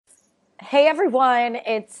Hey everyone,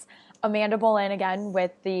 it's Amanda Boleyn again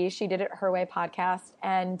with the She Did It Her Way podcast.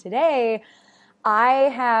 And today I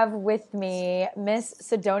have with me Miss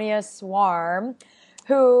Sidonia Swarm,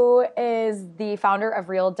 who is the founder of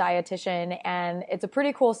Real Dietitian. And it's a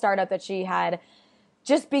pretty cool startup that she had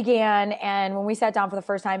just began. And when we sat down for the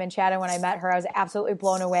first time and chatted, when I met her, I was absolutely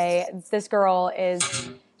blown away. This girl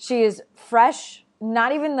she is fresh,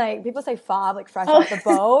 not even like people say fob, like fresh off the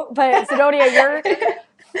boat. But Sidonia, you're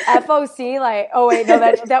FOC, like, oh wait, no,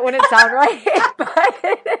 that wouldn't sound right.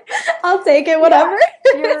 But I'll take it, whatever.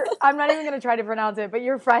 Yeah, I'm not even going to try to pronounce it, but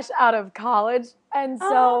you're fresh out of college. And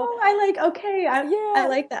so I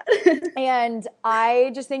like that. And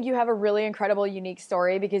I just think you have a really incredible, unique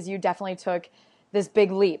story because you definitely took this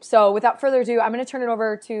big leap. So without further ado, I'm going to turn it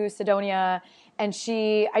over to Sidonia, and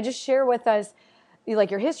I just share with us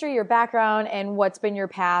like your history, your background, and what's been your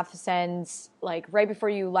path since like right before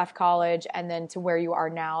you left college and then to where you are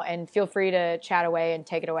now. And feel free to chat away and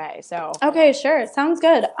take it away. So okay, sure. Sounds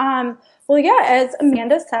good. Well, yeah, as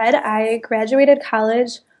Amanda said, I graduated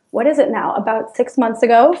college. What is it now? About 6 months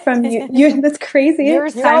ago from you. That's crazy. You're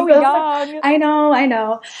so young. I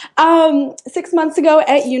know. 6 months ago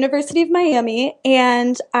at University of Miami,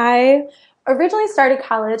 and I originally started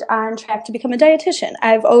college on track to become a dietitian.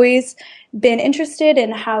 I've always been interested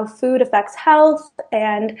in how food affects health,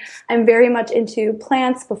 and I'm very much into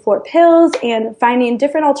plants before pills and finding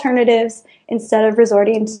different alternatives instead of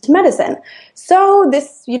resorting to medicine. So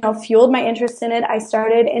this, fueled my interest in it. I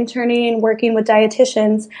started interning, working with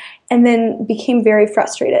dietitians, and then became very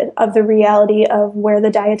frustrated of the reality of where the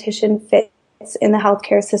dietitian fits in the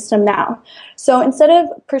healthcare system now. So instead of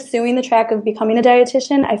pursuing the track of becoming a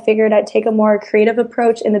dietitian, I figured I'd take a more creative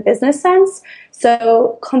approach in the business sense.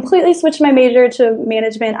 So completely switched my major to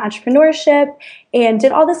management entrepreneurship and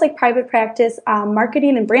did all this like private practice,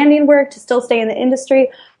 marketing and branding work to still stay in the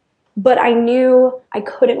industry. But I knew I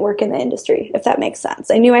couldn't work in the industry, if that makes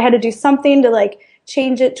sense. I knew I had to do something to like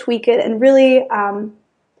change it, tweak it, and really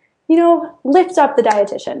lift up the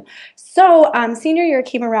dietitian. So senior year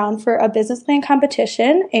came around for a business plan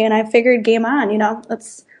competition, and I figured game on,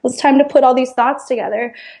 it's time to put all these thoughts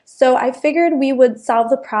together. So I figured we would solve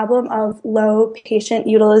the problem of low patient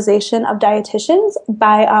utilization of dietitians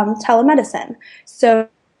by telemedicine. So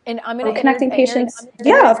and I'm going to connecting patients.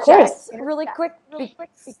 Yeah, of course. Really quick.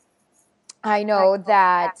 I know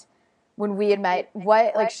that when we had met,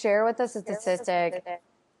 share with us a statistic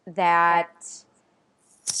that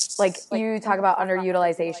like you talk about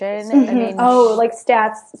underutilization. Mm-hmm. I mean,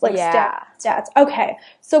 stats. Okay.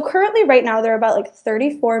 So currently right now there are about like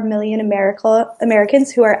 34 million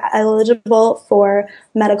Americans who are eligible for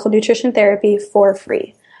medical nutrition therapy for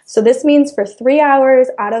free. So this means for 3 hours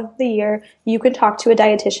out of the year, you can talk to a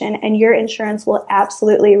dietitian and your insurance will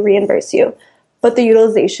absolutely reimburse you. But the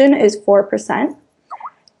utilization is 4%.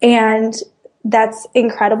 And that's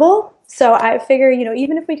incredible. So I figure,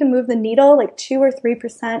 even if we can move the needle like 2 or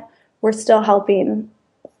 3%, we're still helping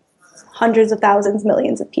hundreds of thousands,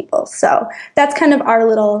 millions of people. So that's kind of our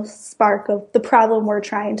little spark of the problem we're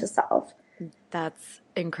trying to solve. That's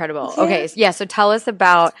incredible. Yeah. Okay. Yeah. So tell us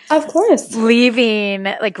about, of course, leaving,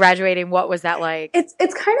 like graduating. What was that like? It's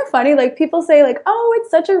kind of funny. Like people say like, oh,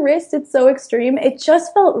 it's such a risk. It's so extreme. It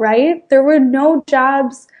just felt right. There were no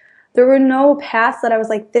jobs. There were no paths that I was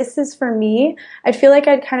like, this is for me. I feel like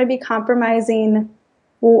I'd kind of be compromising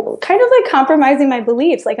my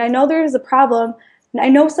beliefs. Like I know there's a problem. I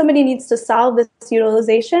know somebody needs to solve this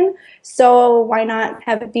utilization. So why not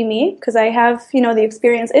have it be me? Because I have, the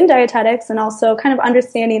experience in dietetics and also kind of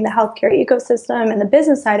understanding the healthcare ecosystem and the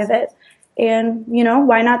business side of it. And,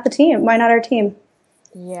 why not the team? Why not our team?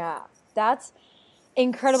 Yeah, that's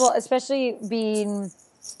incredible, especially being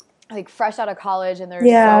like fresh out of college, and there's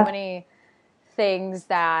so many things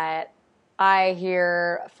that I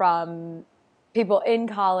hear from people in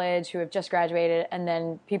college who have just graduated, and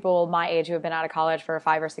then people my age who have been out of college for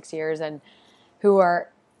 5 or 6 years and who are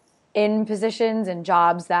in positions and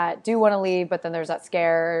jobs that do want to leave, but then there's that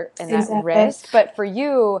scare and that risk. But for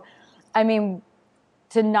you, I mean,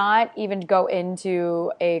 to not even go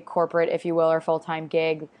into a corporate, if you will, or full-time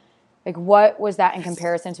gig, like what was that in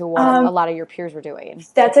comparison to what a lot of your peers were doing?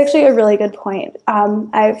 That's actually a really good point.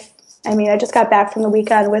 I just got back from the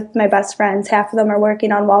weekend with my best friends. Half of them are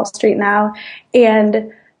working on Wall Street now,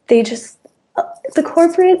 and they just, the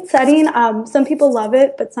corporate setting, some people love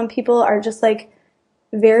it, but some people are just like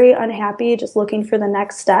very unhappy, just looking for the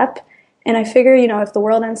next step. And I figure, if the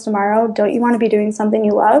world ends tomorrow, don't you want to be doing something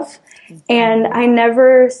you love? Mm-hmm. And I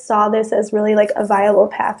never saw this as really like a viable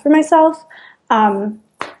path for myself.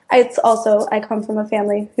 it's also, I come from a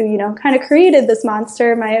family who, you know, kind of created this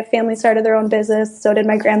monster. My family started their own business. So did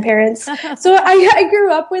my grandparents. So I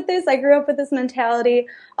grew up with this. I grew up with this mentality.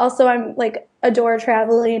 Also, I'm like adore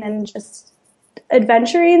traveling and just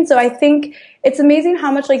adventuring. So I think it's amazing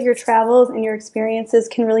how much like your travels and your experiences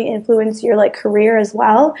can really influence your like career as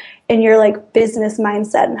well, and your like business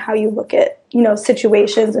mindset and how you look at, you know,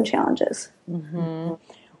 situations and challenges. Mm-hmm.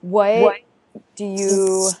 What do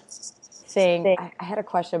you think? I had a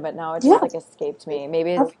question, but now it just like escaped me.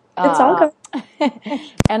 Maybe it's all good.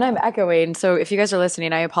 And I'm echoing. So if you guys are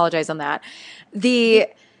listening, I apologize on that.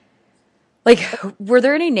 Were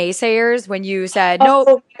there any naysayers when you said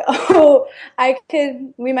no?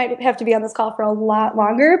 We might have to be on this call for a lot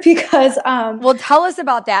longer because well, tell us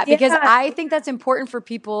about that, because I think that's important for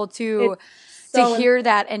people to hear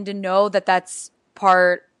that and to know that that's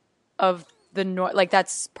part of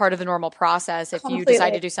that's part of the normal process if you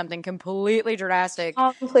decide to do something completely drastic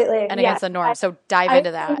and against the norm. So dive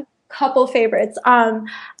into that. Couple favorites. Let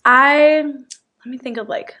me think of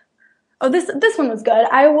this one was good.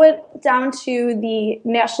 I went down to the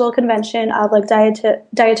national convention of like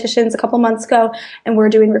dietitians a couple months ago, and we're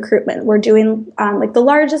doing recruitment. We're doing like the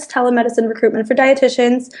largest telemedicine recruitment for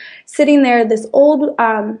dietitians. Sitting there, this old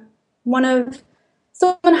someone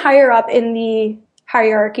higher up in the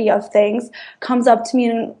hierarchy of things comes up to me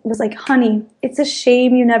and was like, "Honey, it's a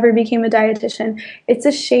shame you never became a dietitian. It's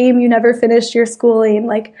a shame you never finished your schooling.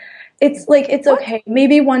 It's okay.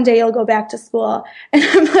 Maybe one day you'll go back to school." And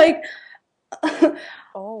I'm like,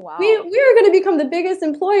 oh wow, we are going to become the biggest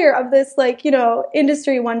employer of this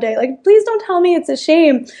industry one day. Like, please don't tell me it's a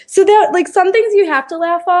shame. So that some things you have to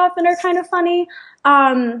laugh off and are kind of funny.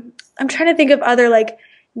 I'm trying to think of other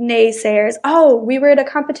naysayers. Oh, we were at a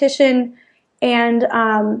competition and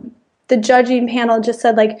the judging panel just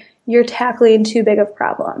said you're tackling too big of a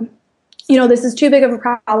problem. This is too big of a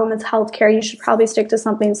problem. It's healthcare. You should probably stick to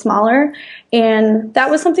something smaller. And that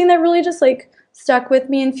was something that really just stuck with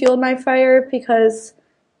me and fueled my fire, because,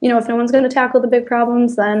 if no one's going to tackle the big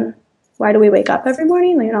problems, then why do we wake up every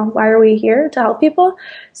morning? Why are we here to help people?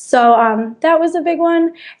 So that was a big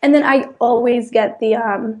one. And then I always get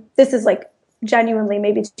this is genuinely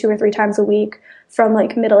maybe 2 or 3 times a week from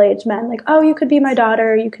middle-aged men, oh, you could be my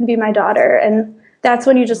daughter. You can be my daughter. And that's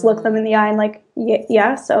when you just look them in the eye and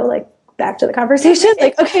yeah. So back to the conversation.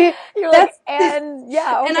 Okay, you're and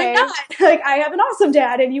yeah, okay. And I'm not I have an awesome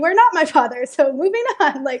dad and you are not my father. So moving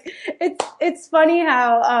on. It's funny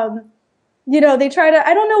how, they try to,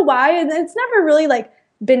 I don't know why. And it's never really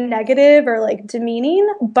been negative or demeaning,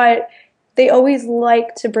 but they always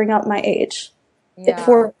like to bring up my age. Yeah.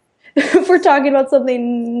 If we're talking about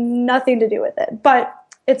something nothing to do with it, but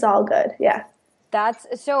it's all good. Yeah. That's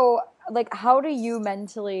so how do you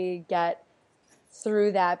mentally get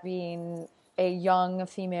through that, being a young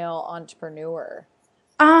female entrepreneur?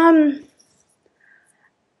 I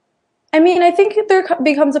think there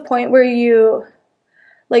becomes a point where you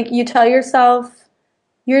tell yourself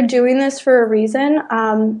you're doing this for a reason.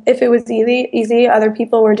 If it was easy, other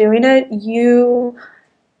people were doing it. You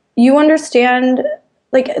understand,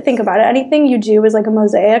 think about it. Anything you do is like a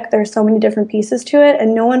mosaic. There's so many different pieces to it,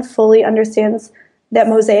 and no one fully understands that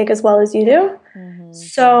mosaic as well as you do. Mm-hmm.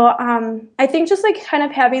 So I think just kind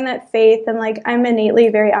of having that faith, and I'm innately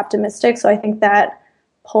very optimistic, so I think that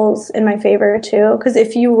pulls in my favor too. Because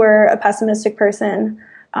if you were a pessimistic person,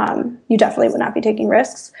 you definitely would not be taking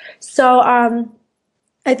risks. So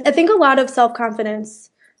I think a lot of self-confidence,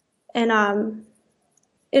 and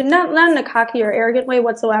not in a cocky or arrogant way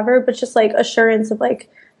whatsoever, but just assurance of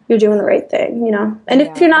you're doing the right thing, And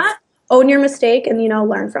if you're not, own your mistake and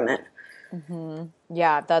learn from it. Mm-hmm.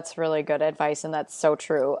 Yeah, that's really good advice, and that's so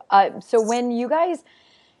true. So when you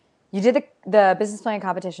did the business plan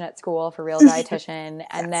competition at school for Real Dietitian, yes.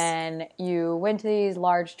 And then you went to these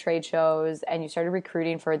large trade shows and you started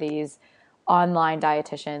recruiting for these online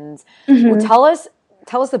dietitians. Mm-hmm. Well, tell us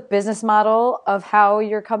the business model of how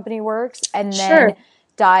your company works, and then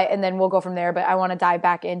and then we'll go from there. But I want to dive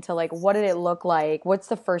back into what did it look like? What's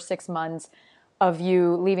the first 6 months of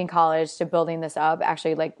you leaving college to building this up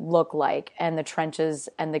actually look like, and the trenches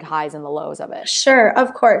and the highs and the lows of it? Sure,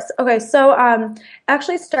 of course. Okay, so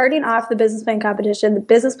actually starting off the business plan competition, the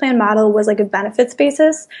business plan model was a benefits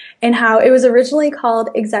basis, and how it was originally called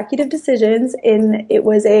Executive Decisions, and it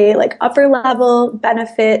was a upper level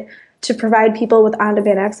benefit to provide people with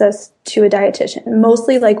on-demand access to a dietitian,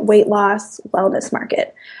 mostly weight loss, wellness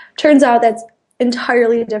market. Turns out that's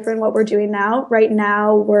entirely different what we're doing now. Right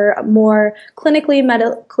now, we're more clinically,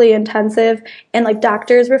 medically intensive, and like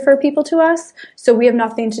doctors refer people to us. So we have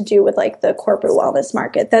nothing to do with like the corporate wellness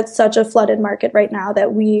market. That's such a flooded market right now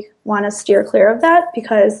that we want to steer clear of that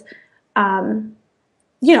because,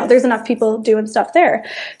 there's enough people doing stuff there.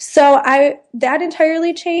 So that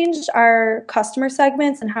entirely changed our customer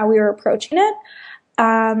segments and how we were approaching it.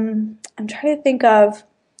 I'm trying to think of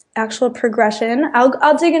actual progression.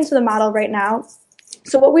 I'll dig into the model right now.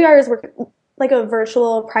 So what we are is we're like a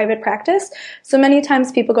virtual private practice. So many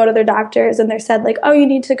times people go to their doctors and they're said like, oh, you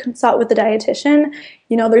need to consult with a dietitian.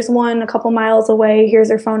 There's one a couple miles away. Here's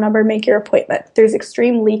their phone number. Make your appointment. There's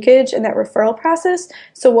extreme leakage in that referral process.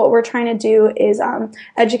 So what we're trying to do is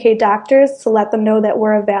educate doctors to let them know that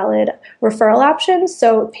we're a valid referral option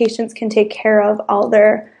so patients can take care of all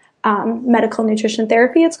their medical nutrition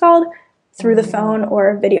therapy, it's called, through the phone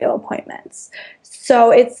or video appointments.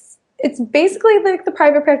 So it's basically like the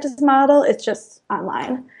private practice model. It's just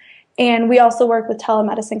online. And we also work with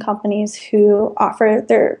telemedicine companies who offer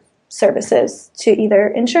their services to either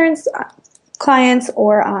insurance clients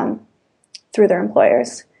or through their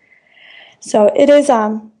employers. So it is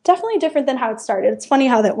definitely different than how it started. It's funny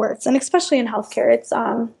how that works, and especially in healthcare, it's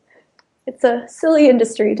a silly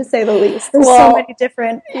industry to say the least. There's so many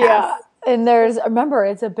different paths. Yeah. And remember,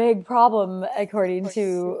 it's a big problem according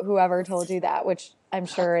to whoever told you that, which I'm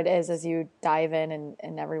sure it is as you dive in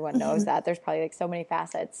and everyone knows that. There's probably like so many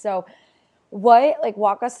facets. So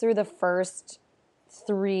walk us through the first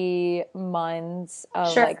 3 months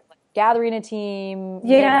of like gathering a team,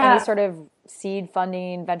 any sort of seed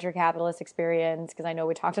funding, venture capitalist experience, because I know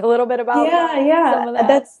we talked a little bit about some of that.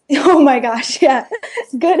 That's, oh my gosh, yeah.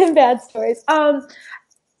 Good and bad stories.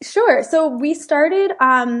 Sure. So we started,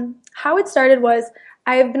 how it started was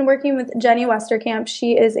I've been working with Jenny Westerkamp.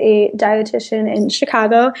 She is a dietitian in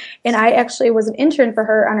Chicago, and I actually was an intern for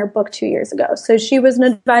her on her book 2 years ago. So she was an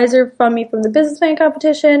advisor from me from the business plan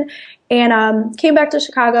competition, and came back to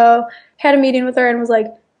Chicago, had a meeting with her, and was like,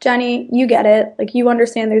 Jenny, you get it. Like, you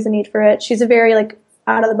understand there's a need for it. She's a very like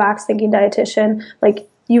out of the box thinking dietitian. Like,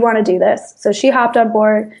 you want to do this. So she hopped on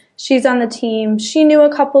board. She's on the team. She knew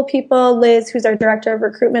a couple people. Liz, who's our director of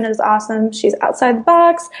recruitment, is awesome. She's outside the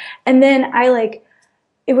box. And then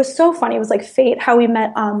it was so funny. It was like fate how we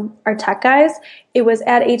met our tech guys. It was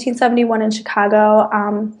at 1871 in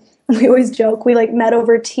Chicago. We always joke. We like met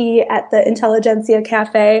over tea at the Intelligentsia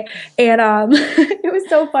Cafe. And it was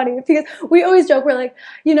so funny because we always joke. We're like,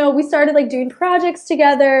 we started like doing projects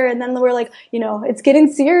together, and then we're like, it's getting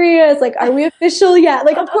serious. Like, are we official yet?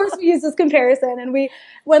 Like, of course we use this comparison. And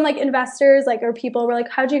when like investors like or people were like,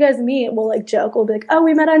 how'd you guys meet? We'll like joke. We'll be like, oh,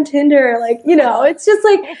 we met on Tinder. Like, it's just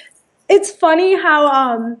like, it's funny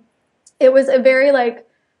how it was a very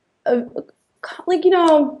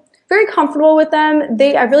very comfortable with them.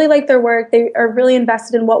 I really like their work. They are really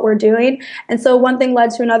invested in what we're doing. And so one thing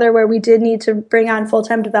led to another where we did need to bring on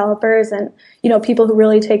full-time developers and, people who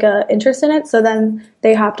really take an interest in it. So then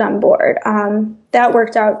they hopped on board. That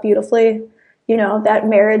worked out beautifully, that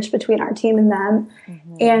marriage between our team and them.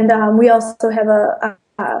 Mm-hmm. And we also have a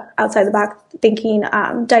outside the box thinking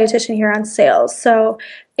dietitian here on sales. So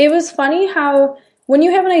it was funny how when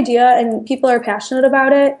you have an idea and people are passionate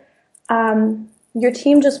about it, your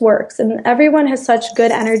team just works, and everyone has such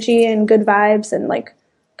good energy and good vibes and like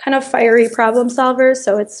kind of fiery problem solvers.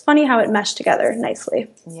 So it's funny how it meshed together nicely.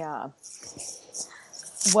 Yeah.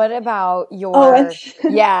 What about your, back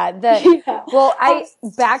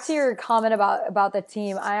to your comment about the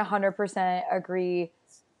team. I 100% agree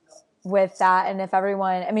with that. And if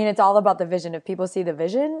everyone, it's all about the vision. If people see the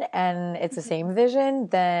vision and it's the same vision,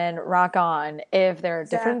 then rock on. If there are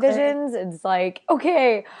different visions, it's like,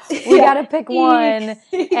 okay, we got to pick one.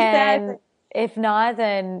 And if not,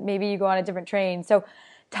 then maybe you go on a different train. So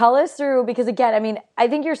tell us through, because again, I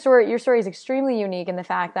think your story is extremely unique in the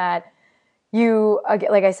fact that you,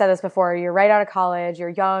 like I said this before, you're right out of college, you're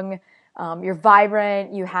young, you're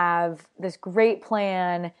vibrant, you have this great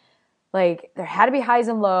plan. Like, there had to be highs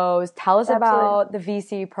and lows. Tell us about the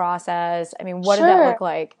VC process. What did that look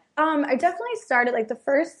like? I definitely started, like, the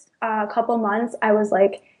first couple months, I was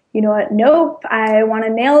like, you know what, nope, I want to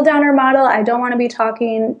nail down our model. I don't want to be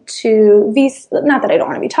talking to VC, not that I don't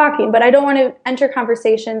want to be talking, but I don't want to enter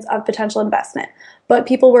conversations of potential investment. But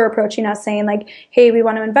people were approaching us saying, like, hey, we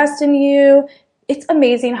want to invest in you. It's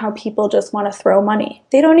amazing how people just want to throw money.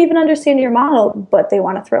 They don't even understand your model, but they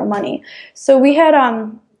want to throw money. So we had...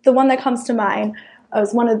 the one that comes to mind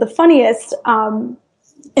was one of the funniest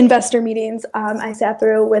investor meetings I sat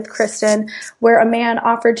through with Kristen, where a man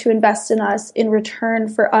offered to invest in us in return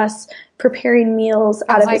for us preparing meals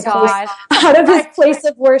out of his place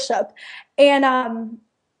of worship. And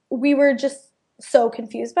we were just so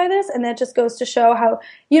confused by this. And that just goes to show how,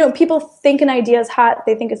 people think an idea is hot,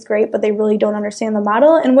 they think it's great, but they really don't understand the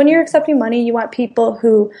model. And when you're accepting money, you want people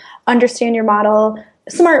who understand your model,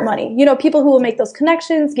 smart money, people who will make those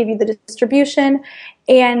connections, give you the distribution.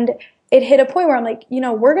 And it hit a point where I'm like,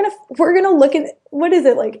 we're gonna look at, what is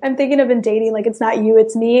it like? I'm thinking of in dating, like, it's not you,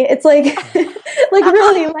 it's me. It's like, like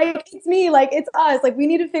really, like, it's me, like, it's us. Like, we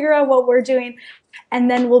need to figure out what we're doing,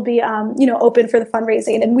 and then we'll be, open for the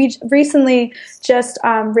fundraising. And we recently just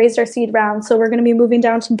raised our seed round, so we're going to be moving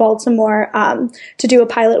down to Baltimore to do a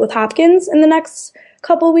pilot with Hopkins in the next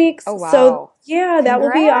couple weeks. Oh wow! So yeah, that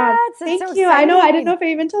will be. Thank so you. exciting. I know. I didn't know if I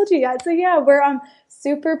even told you yet. So yeah, we're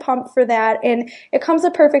super pumped for that, and it comes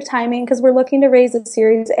at perfect timing because we're looking to raise a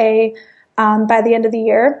Series A by the end of the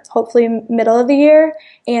year, hopefully middle of the year,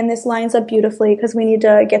 and this lines up beautifully because we need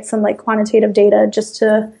to get some like quantitative data just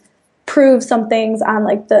to prove some things on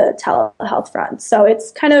like the telehealth front. So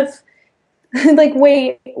it's kind of like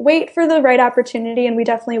wait for the right opportunity, and we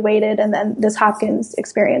definitely waited, and then this Hopkins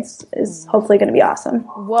experience is hopefully going to be awesome.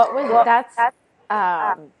 What was that's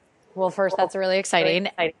well, first, that's really exciting.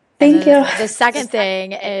 Thank you. The second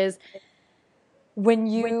thing is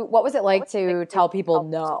what was it like to tell people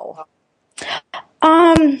no?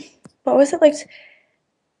 What was it like?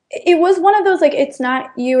 It was one of those, like, it's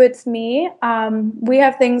not you, it's me. We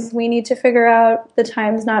have things we need to figure out. The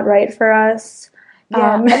time's not right for us.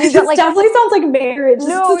 Yeah, it just definitely sounds like marriage.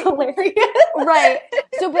 No, this is hilarious. Right.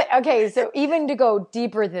 So even to go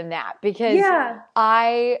deeper than that, because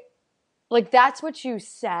that's what you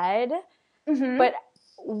said, but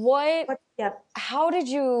how did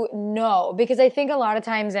you know? Because I think a lot of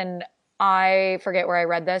times, and I forget where I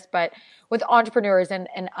read this, but with entrepreneurs and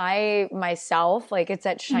I myself, like, it's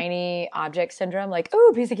that shiny object syndrome, like,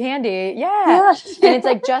 ooh, piece of candy. Yeah. And it's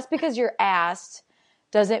like, just because you're asked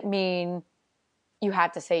doesn't mean you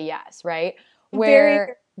have to say yes, right?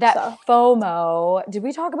 Where FOMO, did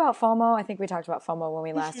we talk about FOMO? I think we talked about FOMO when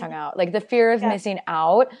we last hung out. Like, the fear of missing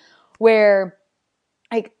out, where,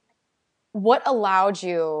 like, what allowed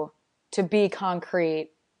you to be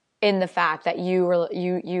concrete in the fact that you were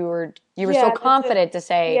so confident to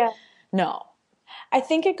say no? I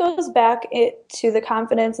think it goes back to the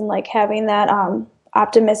confidence and like having that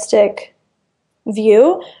optimistic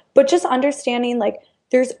view, but just understanding like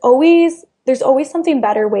there's always something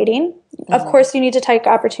better waiting. Of course, you need to take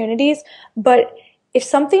opportunities, but if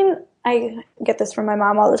something, I get this from my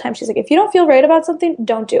mom all the time. She's like, if you don't feel right about something,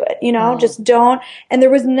 don't do it, just don't. And there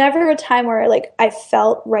was never a time where like I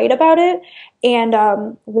felt right about it and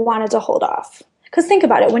wanted to hold off. Because think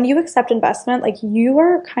about it, when you accept investment, like you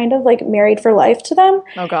are kind of like married for life to them.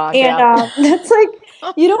 Oh gosh, and that's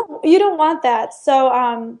like you don't want that.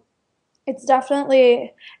 So it's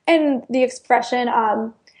definitely, and the expression,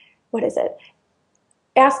 what is it?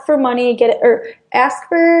 Ask for money, get it, or ask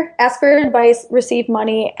for advice, receive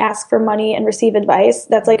money, ask for money and receive advice.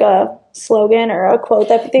 That's like a slogan or a quote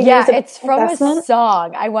that they use. It's from a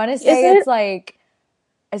song. I want to say it's like,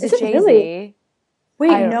 is it Jay-Z? Really?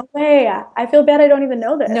 Wait, no way. I feel bad I don't even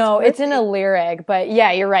know this. No, it's in a lyric, but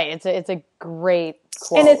yeah, you're right. It's a great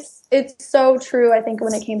quote. And it's so true, I think,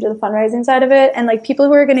 when it came to the fundraising side of it. And like people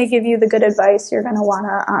who are going to give you the good advice, you're going to want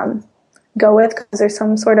to go with, because there's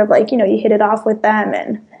some sort of like, you hit it off with them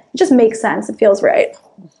and it just makes sense. It feels right.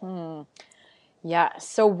 Yeah.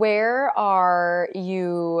 So where are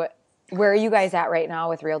you guys at right now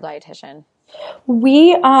with Real Dietitian?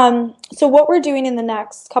 We, so what we're doing in the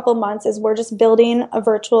next couple of months is we're just building a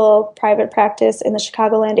virtual private practice in the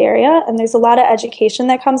Chicagoland area. And there's a lot of education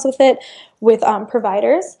that comes with it with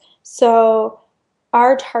providers. So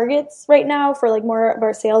our targets right now for like more of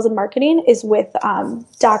our sales and marketing is with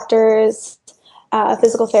doctors,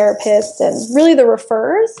 physical therapists, and really the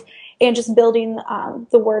referrers, and just building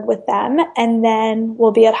the word with them. And then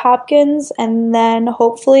we'll be at Hopkins, and then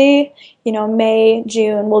hopefully, May,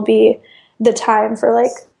 June will be the time for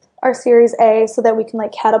like our Series A, so that we can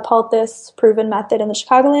like catapult this proven method in the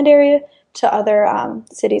Chicagoland area to other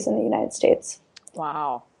cities in the United States.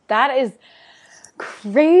 Wow. That is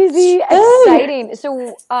crazy exciting.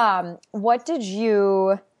 So, what did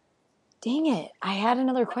you, dang it, I had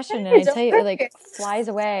another question and I tell you, it like flies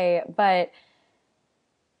away, but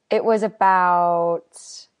it was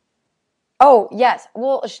about, Oh, yes.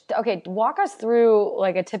 Well, okay, walk us through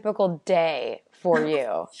like a typical day for you.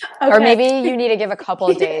 Or Okay. maybe you need to give a couple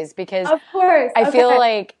of days because Of course. I feel Okay.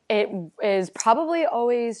 like it is probably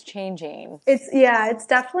always changing. It's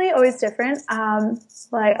definitely always different.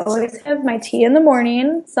 I always have my tea in the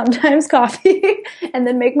morning, sometimes coffee, and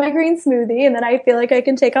then make my green smoothie, and then I feel like I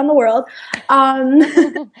can take on the world. Um,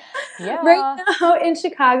 right Yeah. now in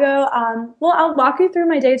Chicago, well, I'll walk you through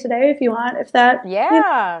my day today if you want. If that,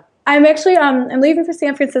 Yeah. I'm actually I'm leaving for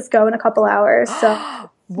San Francisco in a couple hours, so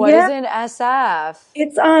What is yeah. an SF?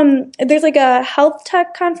 It's there's like a health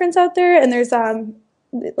tech conference out there, and there's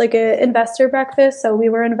like a investor breakfast. So we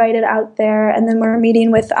were invited out there, and then we're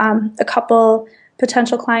meeting with a couple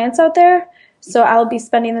potential clients out there. So I'll be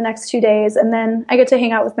spending the next 2 days, and then I get to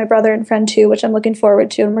hang out with my brother and friend too, which I'm looking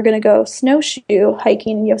forward to. And we're gonna go snowshoe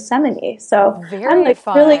hiking in Yosemite. So I'm Very like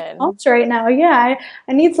really fun. pumped right now. Yeah,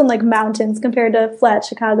 I need some like mountains compared to flat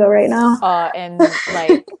Chicago right now. And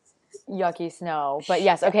like yucky snow. But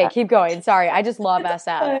yes, okay, keep going. Sorry, I just love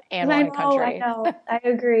SF But and I wine know, I country. know, I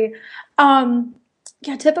agree. Um,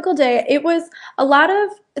 yeah, typical day. It's a lot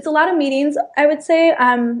of meetings. I would say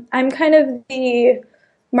I'm kind of the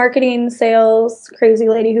marketing sales crazy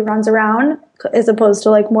lady who runs around as opposed to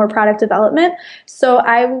like more product development. So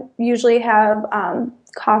I usually have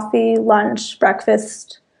coffee, lunch,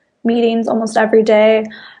 breakfast meetings almost every day.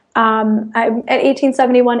 I'm at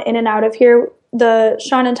 1871 in and out of here. The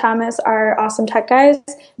Sean and Thomas are awesome tech guys.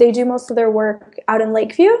 They do most of their work out in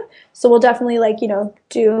Lakeview. So we'll definitely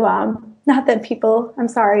do not that people, I'm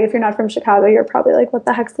sorry if you're not from Chicago, you're probably like, what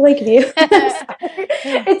the heck's Lakeview?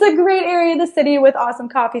 It's a great area of the city with awesome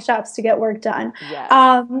coffee shops to get work done. Yes.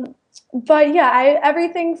 But yeah,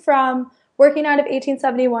 everything from working out of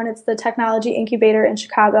 1871, it's the technology incubator in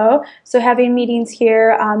Chicago. So having meetings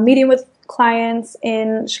here, meeting with clients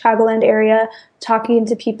in Chicagoland area, talking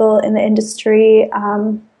to people in the industry.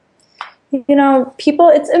 People,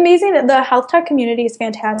 it's amazing. The health tech community is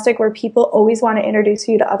fantastic where people always want to introduce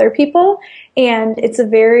you to other people. And it's a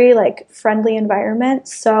very like friendly environment.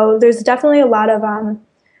 So there's definitely a lot of,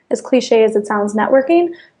 as cliche as it sounds,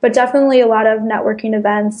 networking, but definitely a lot of networking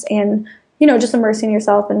events and, just immersing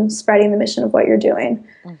yourself and spreading the mission of what you're doing.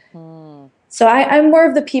 Mm-hmm. So I'm more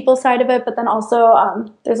of the people side of it, but then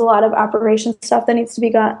also there's a lot of operation stuff that needs to be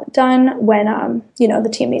done when, the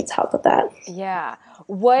team needs help with that. Yeah.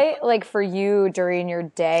 What, like for you during your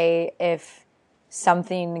day, if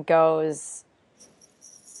something goes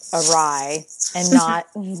awry and not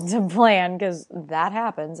to plan, because that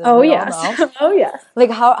happens, as Oh, we all yes. know. Oh, yes.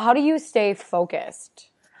 Like how do you stay focused?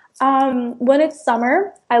 When it's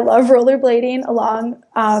summer, I love rollerblading along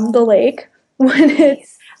the lake. When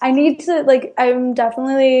Nice. I need to,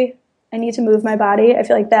 I need to move my body. I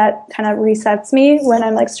feel like that kind of resets me when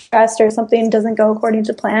I'm like stressed or something doesn't go according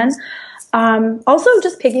to plan. Also,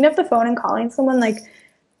 just picking up the phone and calling someone, like,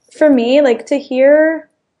 for me, like, to hear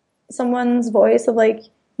someone's voice of, like,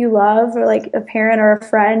 you love, or, like, a parent or a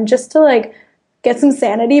friend, just to, like, get some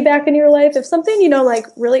sanity back in your life. If something, like,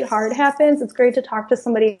 really hard happens, it's great to talk to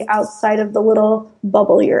somebody outside of the little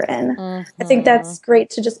bubble you're in. Mm-hmm. I think that's great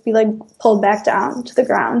to just be, like, pulled back down to the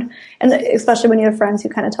ground. And especially when you have friends who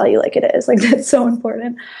kind of tell you like it is. Like, that's so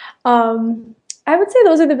important. I would say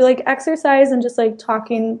those are the like exercise and just like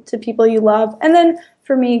talking to people you love. And then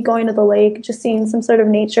for me, going to the lake, just seeing some sort of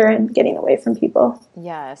nature and getting away from people.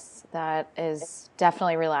 Yes, that is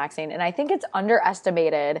definitely relaxing. And I think it's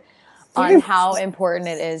underestimated on how important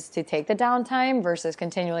it is to take the downtime versus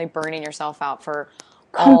continually burning yourself out for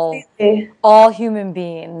all human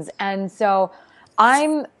beings. And so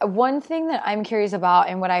one thing that I'm curious about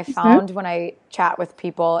and what I found when I chat with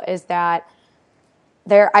people is that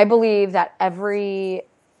I believe that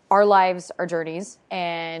our lives are journeys,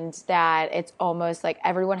 and that it's almost like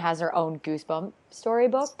everyone has their own Goosebump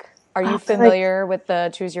storybook. Are you familiar with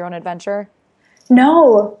the Choose Your Own Adventure?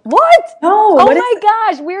 No. What? No. Oh my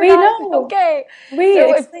gosh, we're not no. okay. Wait,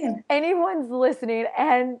 so explain. If anyone's listening,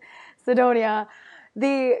 and Sidonia,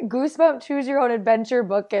 the Goosebump Choose Your Own Adventure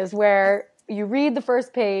book is where you read the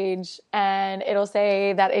first page, and it'll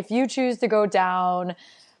say that if you choose to go down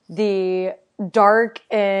the dark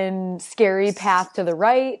and scary path to the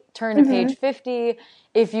right, turn to page 50.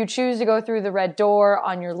 If you choose to go through the red door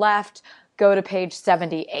on your left, go to page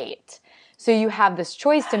 78. So you have this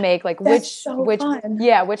choice to make, like which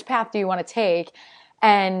path do you want to take?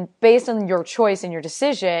 And based on your choice and your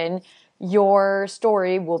decision, your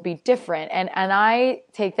story will be different. And I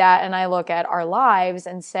take that and I look at our lives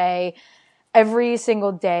and say every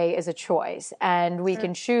single day is a choice, and we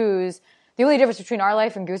can choose the only difference between our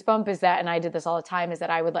life and Goosebump is that, and I did this all the time, is that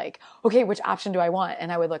I would like, okay, which option do I want?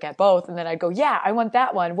 And I would look at both, and then I'd go, yeah, I want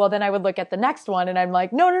that one. Well, then I would look at the next one, and I'm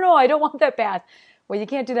like, no, I don't want that path. Well, you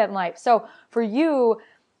can't do that in life. So for you,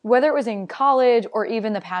 whether it was in college or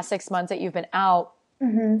even the past 6 months that you've been out,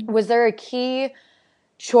 was there a key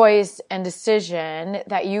choice and decision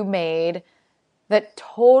that you made that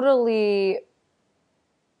totally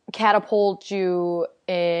catapulted you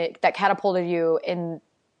in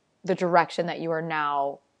the direction that you are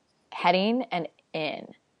now heading and in?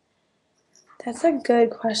 That's a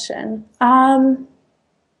good question. I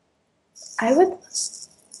would.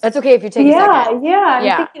 That's okay if you take a second.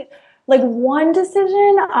 I'm thinking, like one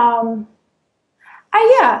decision.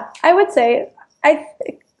 I would say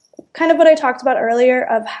kind of what I talked about earlier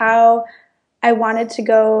of how I wanted to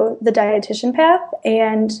go the dietitian path,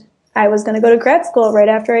 and I was going to go to grad school right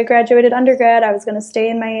after I graduated undergrad. I was going to stay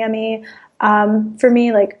in Miami. For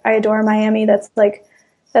me, like, I adore Miami. That's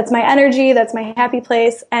my energy. That's my happy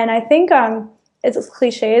place. And I think, it's as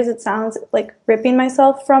cliche as it sounds, like ripping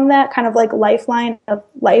myself from that kind of like lifeline of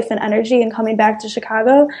life and energy and coming back to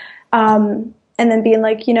Chicago. And then being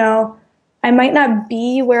like, you know, I might not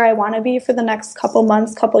be where I want to be for the next couple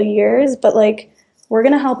months, couple years, but like, we're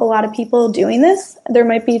going to help a lot of people doing this. There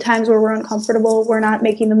might be times where we're uncomfortable. We're not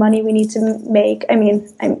making the money we need to make. I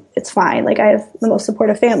mean, it's fine. Like, I have the most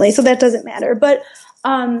supportive family, so that doesn't matter. But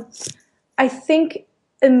I think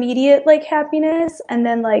immediate like happiness and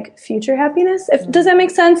then like future happiness. Does that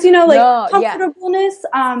make sense? You know, like comfortableness.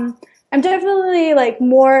 I'm definitely like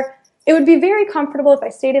more. It would be very comfortable if I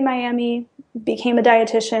stayed in Miami, became a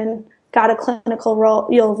dietitian, got a clinical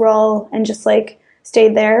role, and just like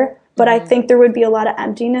stayed there. But I think there would be a lot of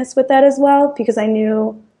emptiness with that as well, because I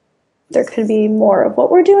knew there could be more of what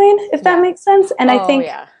we're doing, if that makes sense. And I think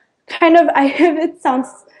kind of, it sounds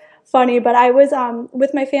funny, but I was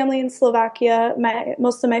with my family in Slovakia.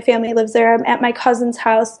 Most of my family lives there. I'm at my cousin's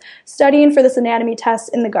house studying for this anatomy test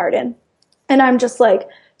in the garden. And I'm just like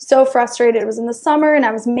so frustrated. It was in the summer, and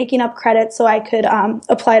I was making up credits so I could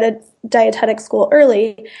apply to dietetic school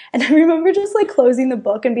early. And I remember just like closing the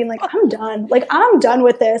book and being like, I'm done. Like, I'm done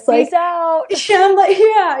with this. Like, peace out. I'm like,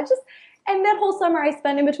 and that whole summer I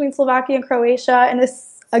spent in between Slovakia and Croatia. And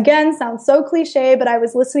this, again, sounds so cliche, but I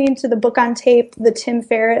was listening to the book on tape, the Tim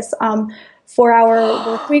Ferriss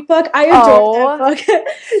 4-Hour Workweek book. I adore that book.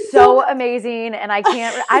 So amazing. And I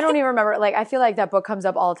don't even remember, like, I feel like that book comes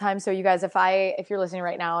up all the time. So you guys, if you're listening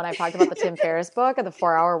right now and I've talked about the Tim Ferriss book of the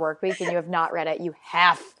 4-Hour Workweek and you have not read it, you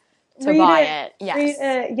have to buy it. Yes. Read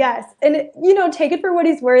it. Yes. And, you know, take it for what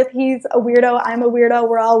he's worth. He's a weirdo. I'm a weirdo.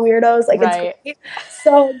 We're all weirdos. Like, it's great.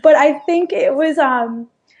 So, but I think it was,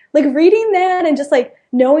 like, reading that and just, like,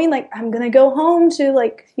 knowing, like, I'm going to go home to,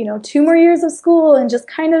 like, you know, 2 more years of school and just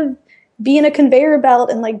kind of be in a conveyor belt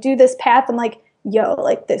and, like, do this path. I'm like, yo,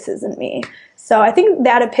 like, this isn't me. So I think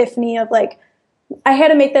that epiphany of, like, I had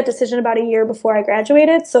to make that decision about a year before I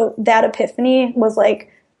graduated. So that epiphany was,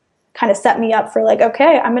 like, kind of set me up for like,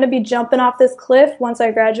 okay, I'm going to be jumping off this cliff once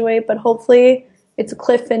I graduate, but hopefully it's a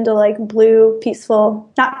cliff into like blue, beautiful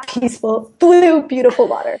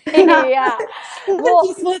water. Yeah. Well,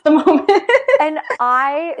 peaceful at the moment.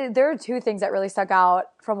 And there are 2 things that really stuck out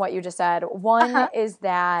from what you just said. One is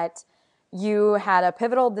that you had a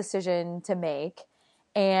pivotal decision to make,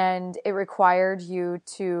 and it required you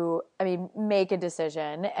to, make a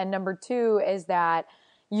decision. And number 2 is that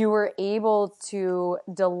you were able to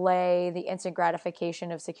delay the instant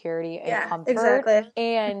gratification of security and comfort. Exactly.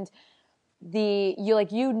 And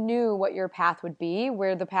you knew what your path would be,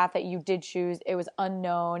 where the path that you did choose, it was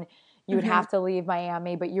unknown. You would have to leave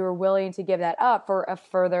Miami, but you were willing to give that up for a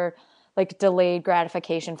further like delayed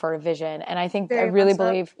gratification for a vision. And I think I really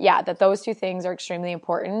believe, that those 2 things are extremely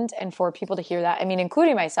important. And for people to hear that,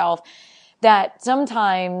 including myself, that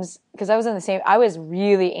sometimes, because I was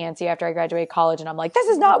really antsy after I graduated college, and I'm like, this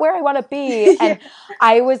is not where I want to be. And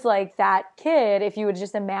I was like that kid, if you would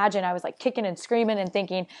just imagine, I was like kicking and screaming and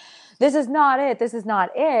thinking, this is not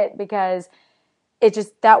it, because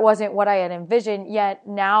that wasn't what I had envisioned. Yet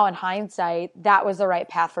now in hindsight, that was the right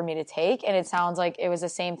path for me to take. And it sounds like it was the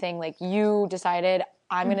same thing. Like, you decided,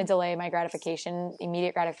 I'm going to delay my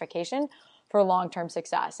immediate gratification for long-term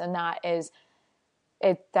success. And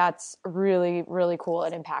that's really, really cool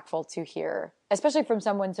and impactful to hear, especially from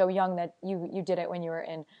someone so young that you did it when you were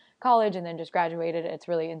in college and then just graduated. It's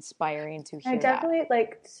really inspiring to hear. I definitely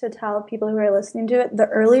like to tell people who are listening to it, the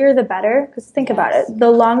earlier the better, because think about it. The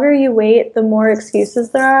longer you wait, the more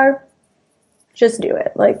excuses there are. Just do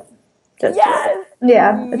it. Like, just do it.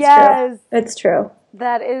 Yeah, it's true. It's true.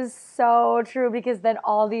 That is so true, because then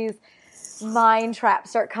all these mind traps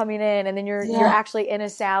start coming in, and then you're actually in a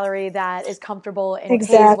salary that is comfortable and pays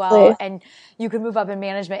Exactly. well, and you could move up in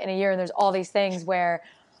management in a year, and there's all these things where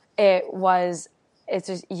it's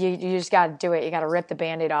just you just got to do it. You got to rip the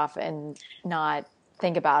Band-Aid off and not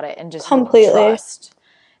think about it and just Completely trust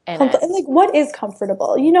in it. And like, what is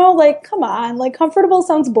comfortable? You know, like, come on, like, comfortable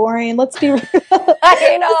sounds boring. Let's be real.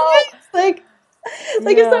 I know.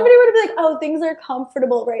 Like if somebody were to be like, oh, things are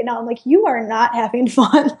comfortable right now, I'm like, you are not having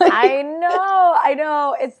fun. Like, I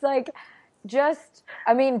know. It's like,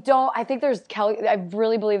 I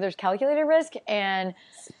really believe there's calculated risk, and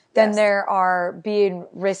then there are being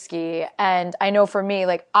risky. And I know for me,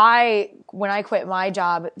 like when I quit my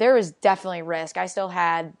job, there was definitely risk. I still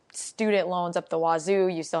had student loans up the wazoo.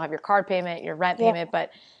 You still have your card payment, your rent payment, but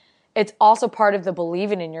it's also part of the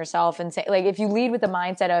believing in yourself and say, like, if you lead with the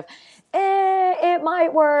mindset of, it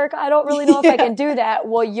might work, I don't really know if I can do that.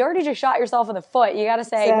 Well, you already just shot yourself in the foot. You got to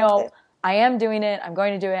say, no, I am doing it. I'm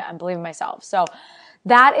going to do it. I'm believing myself. So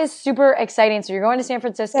that is super exciting. So you're going to San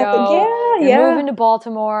Francisco. You're moving to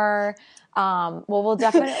Baltimore. Well, we'll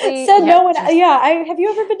definitely. Have you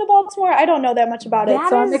ever been to Baltimore? I don't know that much about it,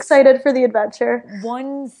 so I'm excited for the adventure.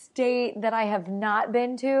 One state that I have not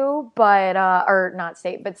been to, but or not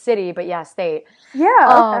state, but city, but state.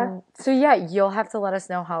 Yeah. So you'll have to let us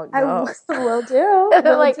know how it goes. I will do.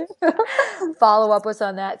 Follow up with us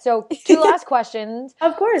on that. So 2 last questions.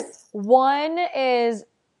 Of course. One is,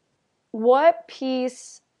 if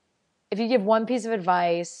you give one piece of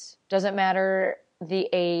advice, doesn't matter the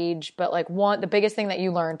age, but like the biggest thing that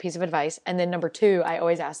you learned, piece of advice. And then number 2, I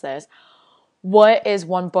always ask this, what is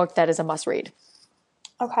one book that is a must read?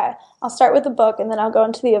 Okay. I'll start with the book and then I'll go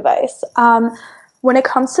into the advice. When it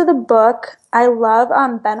comes to the book, I love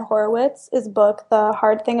Ben Horowitz's book, The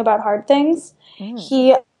Hard Thing About Hard Things.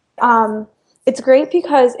 He, it's great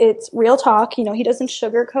because it's real talk. You know, he doesn't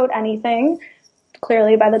sugarcoat anything.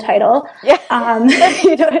 Clearly by the title.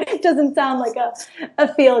 It doesn't sound like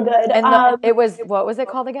a feel good. And what was it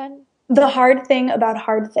called again? The Hard Thing About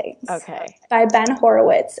Hard Things. Okay. By Ben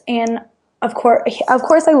Horowitz. And of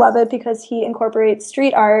course I love it because he incorporates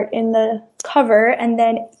street art in the cover, and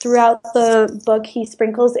then throughout the book he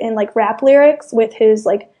sprinkles in like rap lyrics with his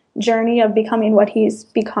like journey of becoming what he's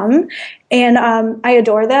become. And I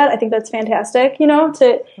adore that. I think that's fantastic,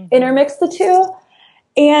 to intermix the two.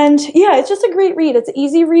 And it's just a great read. It's an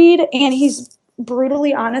easy read, and he's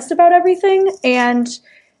brutally honest about everything. And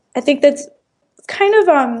I think that's kind of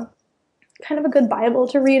a good Bible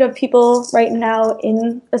to read of people right now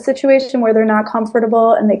in a situation where they're not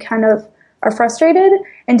comfortable and they kind of are frustrated,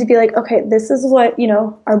 and to be like, okay, this is what,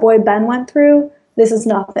 our boy Ben went through. This is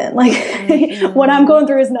nothing. Like what I'm going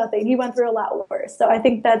through is nothing. He went through a lot worse. So I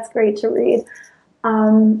think that's great to read.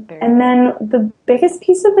 And then the biggest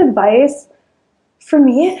piece of advice for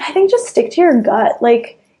me, I think just stick to your gut.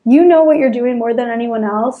 Like, you know what you're doing more than anyone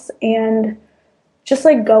else, and just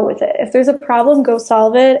like go with it. If there's a problem, go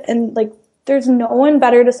solve it. And like, there's no one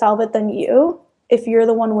better to solve it than you if you're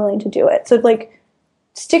the one willing to do it. So like,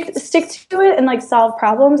 stick to it and like solve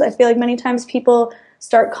problems. I feel like many times people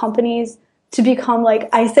start companies to become like,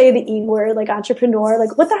 I say the E word, like entrepreneur.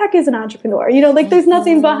 Like, what the heck is an entrepreneur? Like there's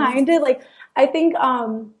nothing behind it. Like, I think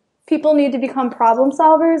people need to become problem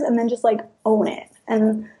solvers and then just like own it.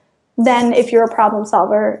 And then if you're a problem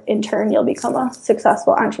solver, in turn, you'll become a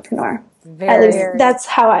successful entrepreneur. At least that's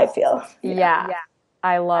how I feel. Yeah.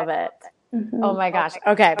 I love it. Mm-hmm. Oh my gosh.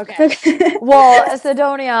 Okay. Well,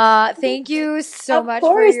 Sidonia, thank you so much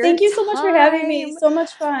for your Thank you so much for having me. So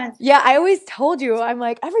much fun. Yeah, I always told you, I'm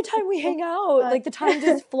like, every time we hang out, like the time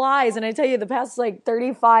just flies. And I tell you, the past like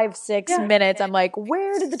 6 minutes, I'm like,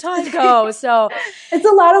 where did the time go? So it's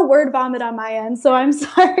a lot of word vomit on my end. So I'm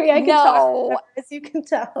sorry. I can talk, as you can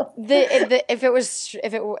tell. If it was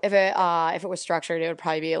structured, it would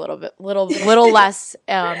probably be a little less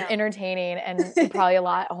entertaining, and probably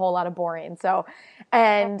a whole lot of boring. So,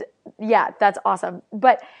 and that's awesome.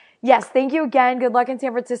 But yes, thank you again. Good luck in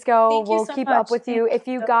San Francisco. We'll keep up with you. If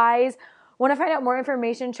you guys want to find out more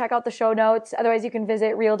information, check out the show notes. Otherwise, you can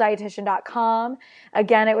visit realdietitian.com.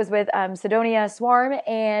 Again, it was with Sidonia Swarm.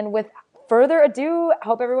 And with further ado, I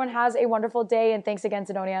hope everyone has a wonderful day. And thanks again,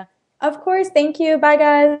 Sidonia. Of course. Thank you. Bye,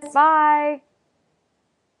 guys. Bye.